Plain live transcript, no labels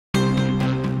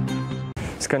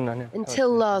Until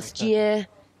last year,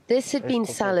 this had been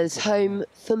Salah's home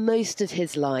for most of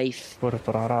his life.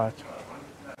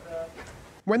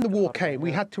 When the war came,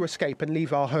 we had to escape and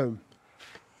leave our home.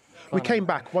 We came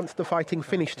back once the fighting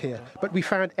finished here, but we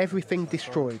found everything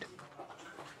destroyed.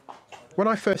 When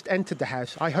I first entered the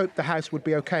house, I hoped the house would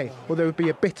be okay, or there would be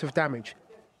a bit of damage.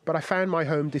 But I found my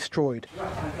home destroyed.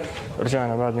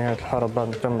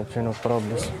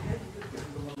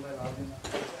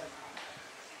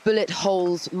 Bullet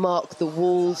holes mark the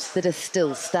walls that are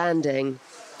still standing.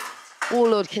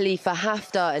 Warlord Khalifa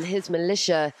Haftar and his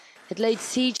militia had laid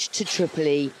siege to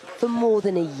Tripoli for more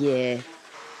than a year.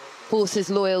 Forces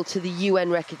loyal to the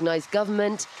UN-recognised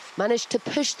government managed to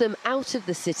push them out of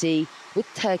the city with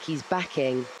Turkey's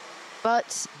backing.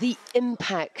 But the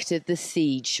impact of the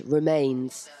siege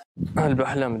remains. A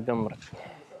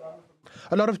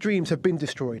lot of dreams have been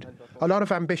destroyed. A lot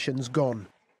of ambitions gone.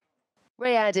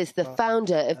 Riyad is the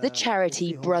founder of the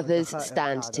charity Brothers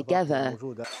Stand Together.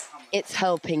 It's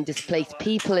helping displaced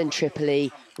people in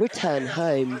Tripoli return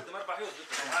home.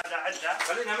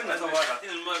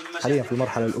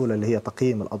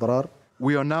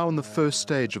 We are now in the first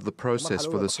stage of the process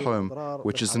for this home,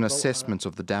 which is an assessment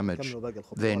of the damage.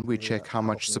 Then we check how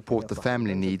much support the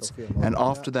family needs, and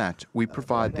after that we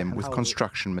provide them with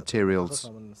construction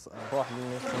materials.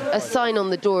 A sign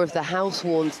on the door of the house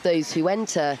warns those who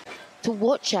enter to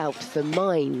watch out for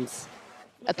mines.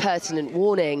 A pertinent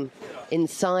warning.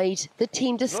 Inside, the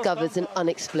team discovers an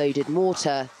unexploded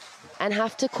mortar and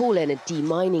have to call in a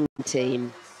demining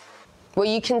team. Well,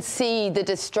 you can see the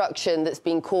destruction that's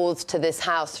been caused to this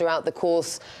house throughout the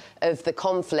course of the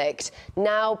conflict.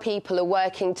 Now people are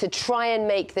working to try and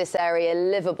make this area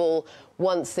livable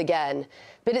once again.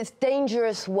 But it's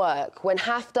dangerous work. When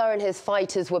Haftar and his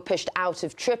fighters were pushed out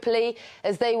of Tripoli,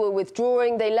 as they were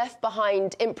withdrawing, they left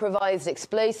behind improvised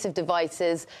explosive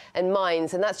devices and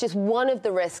mines. And that's just one of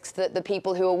the risks that the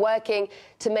people who are working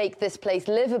to make this place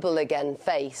livable again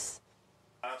face.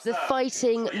 The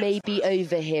fighting may be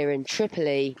over here in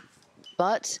Tripoli,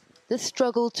 but the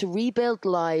struggle to rebuild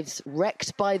lives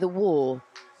wrecked by the war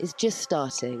is just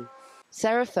starting.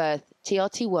 Sarah Firth,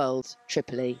 TRT World,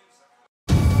 Tripoli.